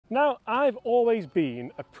Now, I've always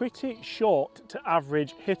been a pretty short to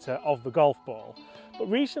average hitter of the golf ball, but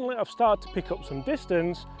recently I've started to pick up some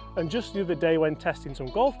distance, and just the other day when testing some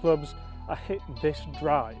golf clubs, I hit this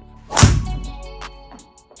drive.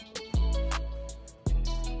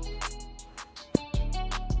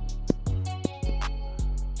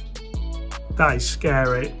 That is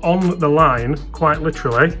scary. On the line, quite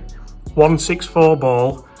literally, 164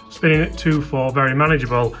 ball, spinning at 2.4, very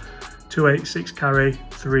manageable. 286 carry,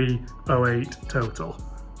 308 total.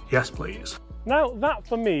 Yes, please. Now that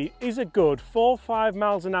for me is a good 4 or 5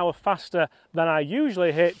 miles an hour faster than I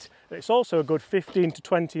usually hit. It's also a good 15 to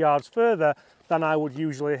 20 yards further than I would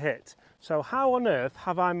usually hit. So how on earth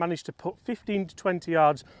have I managed to put 15 to 20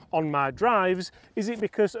 yards on my drives? Is it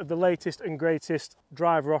because of the latest and greatest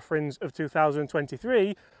driver offerings of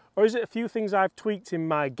 2023? Or is it a few things I've tweaked in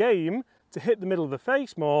my game to hit the middle of the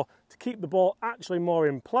face more, to keep the ball actually more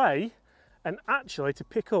in play, and actually to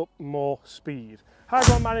pick up more speed? Hi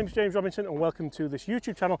everyone, my name is James Robinson and welcome to this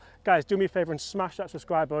YouTube channel. Guys, do me a favour and smash that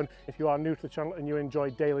subscribe button if you are new to the channel and you enjoy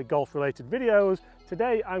daily golf related videos.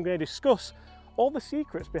 Today I'm going to discuss all the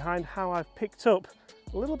secrets behind how I've picked up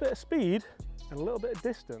a little bit of speed and a little bit of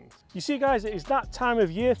distance. You see guys, it is that time of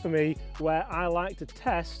year for me where I like to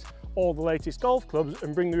test all the latest golf clubs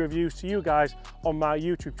and bring the reviews to you guys on my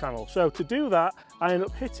YouTube channel. So to do that, I end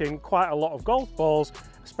up hitting quite a lot of golf balls,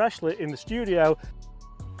 especially in the studio,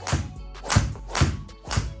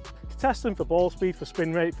 to test them for ball speed, for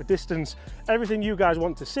spin rate, for distance, everything you guys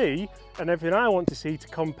want to see and everything I want to see to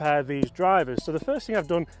compare these drivers. So the first thing I've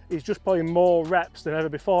done is just play more reps than ever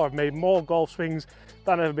before. I've made more golf swings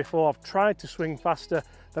than ever before. I've tried to swing faster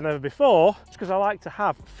than ever before, just because I like to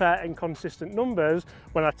have fair and consistent numbers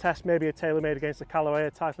when I test maybe a TaylorMade against a Callaway,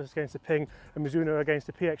 a Titleist against a Ping, a Mizuno against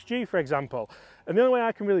a PXG, for example. And the only way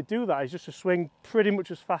I can really do that is just to swing pretty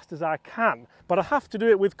much as fast as I can. But I have to do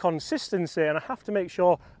it with consistency and I have to make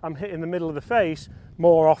sure I'm hitting the middle of the face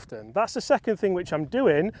more often. That's the second thing which I'm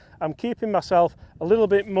doing. I'm keeping myself a little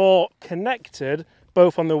bit more connected,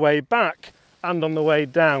 both on the way back and on the way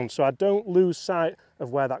down, so I don't lose sight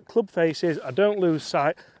of where that club face is, I don't lose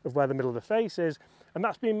sight of where the middle of the face is, and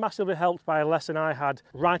that's been massively helped by a lesson I had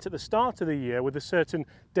right at the start of the year with a certain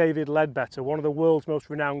David Leadbetter, one of the world's most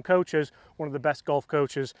renowned coaches, one of the best golf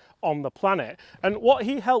coaches on the planet. And what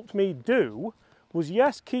he helped me do was,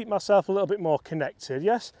 yes, keep myself a little bit more connected,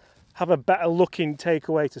 yes, have a better looking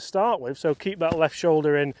takeaway to start with, so keep that left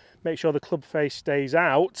shoulder in, make sure the club face stays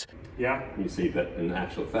out. Yeah. You see that in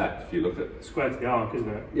actual fact, if you look at... Square to the arc, isn't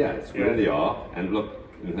it? Yeah, it's square to the arc, and look,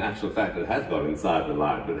 in actual fact it has gone inside the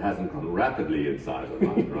line, but it hasn't gone rapidly inside the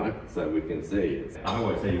line, right? So we can see it. I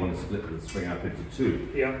always say you want to split the swing up into two.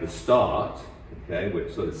 Yeah. The start, okay,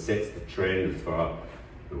 which sort of sets the trend as far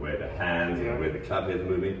the way the hands and the way the club head is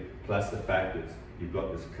moving, plus the fact that you've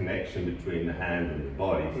got this connection between the hand and the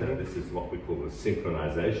body, so this is what we call the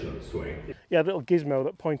synchronization of the swing. Yeah, a little gizmo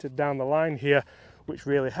that pointed down the line here, which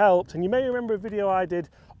really helped. And you may remember a video I did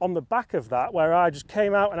on the back of that where I just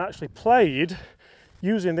came out and actually played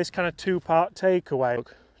using this kind of two-part takeaway.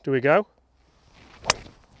 Look, do we go?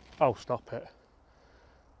 Oh, stop it.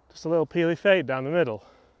 Just a little peely fade down the middle.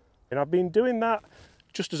 And I've been doing that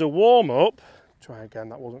just as a warm-up. Try again,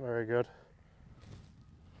 that wasn't very good.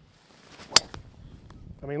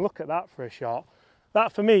 I mean, look at that for a shot.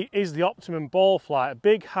 That for me is the optimum ball flight, a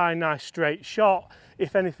big, high, nice straight shot,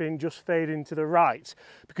 if anything, just fading to the right.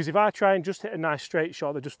 Because if I try and just hit a nice straight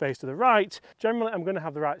shot that just fades to the right, generally I'm going to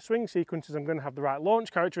have the right swing sequences, I'm going to have the right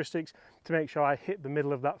launch characteristics to make sure I hit the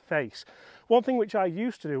middle of that face. One thing which I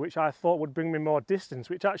used to do, which I thought would bring me more distance,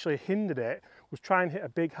 which actually hindered it, was try and hit a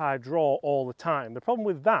big high draw all the time. The problem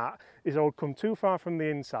with that is I would come too far from the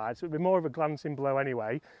inside, so it would be more of a glancing blow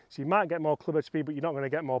anyway, so you might get more club head speed, but you're not going to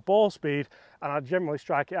get more ball speed, and I'd generally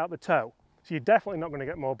strike it out the toe. So you're definitely not going to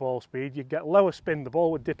get more ball speed, you'd get lower spin, the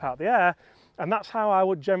ball would dip out the air, and that's how I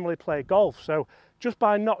would generally play golf. So just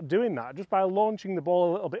by not doing that, just by launching the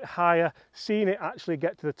ball a little bit higher, seeing it actually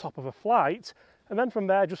get to the top of a flight, and then from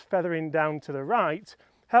there just feathering down to the right,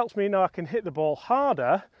 helps me know I can hit the ball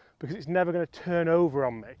harder because it's never going to turn over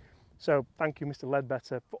on me. So thank you, Mr.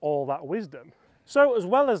 Leadbetter, for all that wisdom. So as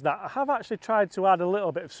well as that, I have actually tried to add a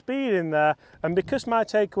little bit of speed in there, and because my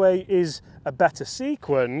takeaway is a better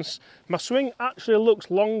sequence, my swing actually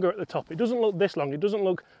looks longer at the top. It doesn't look this long, it doesn't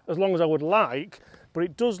look as long as I would like, but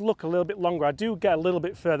it does look a little bit longer. I do get a little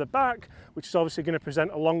bit further back, which is obviously going to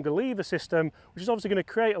present a longer lever system, which is obviously going to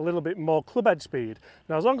create a little bit more club head speed.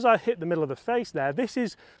 Now, as long as I hit the middle of the face there, this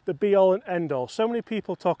is the be all and end all. So many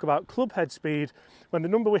people talk about club head speed when the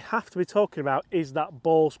number we have to be talking about is that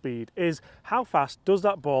ball speed, is how fast does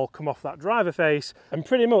that ball come off that driver face, and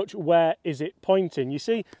pretty much where is it pointing. You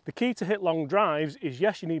see, the key to hit long drives is,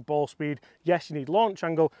 yes, you need ball speed, yes, you need launch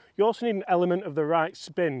angle, you also need an element of the right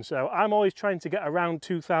spin. So I'm always trying to get around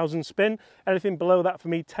 2000 spin. Anything below that for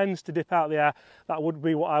me tends to dip out the air. That would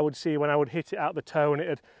be what I would see when I would hit it out the toe and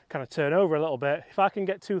it'd kind of turn over a little bit. If I can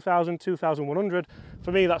get 2000, 2100,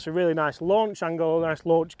 for me that's a really nice launch angle, a nice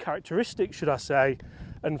launch characteristic, should I say.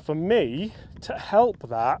 And for me, to help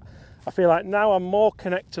that, I feel like now I'm more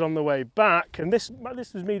connected on the way back, and this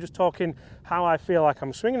is me just talking how I feel like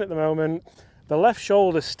I'm swinging at the moment. The left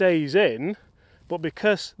shoulder stays in, but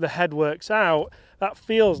because the head works out, that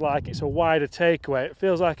feels like it's a wider takeaway. It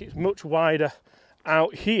feels like it's much wider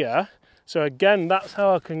out here. So again, that's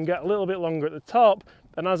how I can get a little bit longer at the top.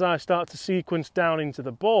 And as I start to sequence down into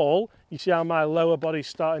the ball, you see how my lower body's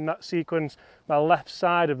starting that sequence, my left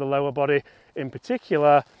side of the lower body in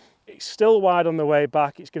particular. It's still wide on the way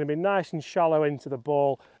back. It's going to be nice and shallow into the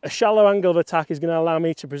ball. A shallow angle of attack is going to allow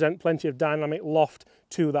me to present plenty of dynamic loft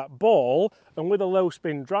to that ball. And with a low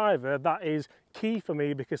spin driver, that is key for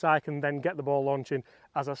me because I can then get the ball launching,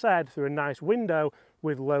 as I said, through a nice window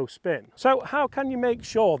with low spin. So how can you make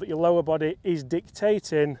sure that your lower body is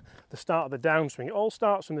dictating the start of the downswing? It all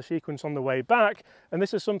starts from the sequence on the way back. And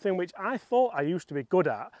this is something which I thought I used to be good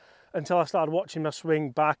at, until I started watching my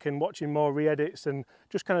swing back and watching more re-edits and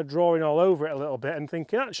just kind of drawing all over it a little bit and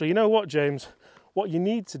thinking, actually, you know what, James, what you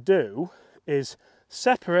need to do is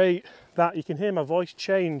separate that. You can hear my voice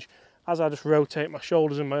change as I just rotate my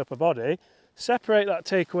shoulders and my upper body. Separate that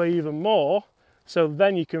takeaway even more, so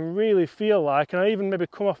then you can really feel like, and I even maybe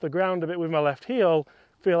come off the ground a bit with my left heel,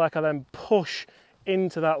 feel like I then push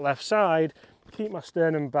into that left side, keep my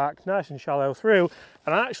sternum back nice and shallow through,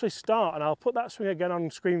 and I actually start, and I'll put that swing again on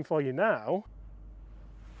screen for you now,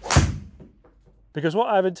 because what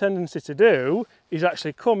I have a tendency to do is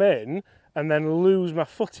actually come in and then lose my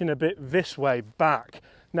footing a bit this way back.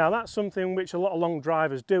 Now that's something which a lot of long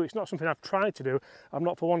drivers do. It's not something I've tried to do. I'm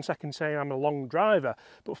not for 1 second saying I'm a long driver,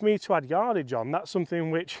 but for me to add yardage on, that's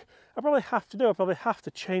something which I probably have to do. I probably have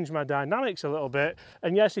to change my dynamics a little bit.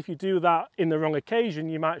 And yes, if you do that in the wrong occasion,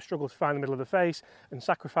 you might struggle to find the middle of the face, and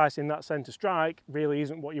sacrificing that centre strike really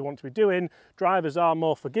isn't what you want to be doing. Drivers are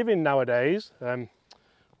more forgiving nowadays.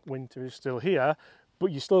 Winter is still here,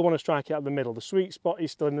 but you still want to strike it out the middle. The sweet spot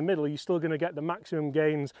is still in the middle. You're still going to get the maximum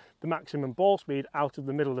gains, the maximum ball speed out of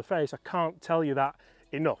the middle of the face. I can't tell you that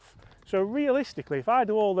enough. So realistically, if I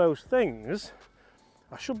do all those things,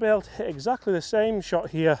 I should be able to hit exactly the same shot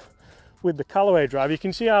here with the Callaway driver. You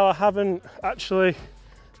can see how I haven't actually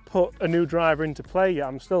put a new driver into play yet.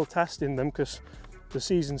 I'm still testing them because the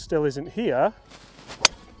season still isn't here.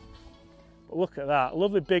 But look at that,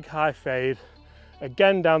 lovely big high fade.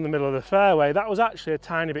 Again down the middle of the fairway. That was actually a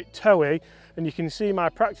tiny bit toey, and you can see my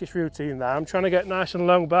practice routine there. I'm trying to get nice and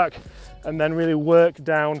long back and then really work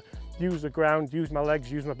down, use the ground, use my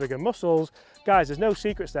legs, use my bigger muscles. Guys, there's no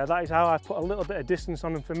secrets there. That is how I've put a little bit of distance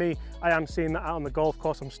on them. For me, I am seeing that out on the golf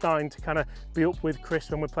course. I'm starting to kind of be up with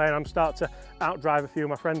Chris when we're playing. I'm starting to outdrive a few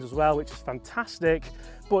of my friends as well, which is fantastic.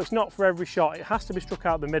 But it's not for every shot. It has to be struck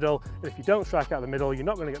out the middle. And if you don't strike out the middle, you're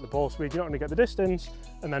not going to get the ball speed, you're not going to get the distance.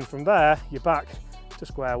 And then from there, you're back to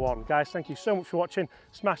square one. Guys, thank you so much for watching.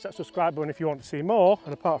 Smash that subscribe button if you want to see more.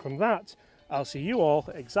 And apart from that, I'll see you all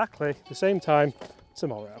at exactly the same time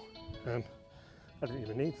tomorrow. I didn't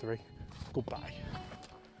even need 3. Goodbye.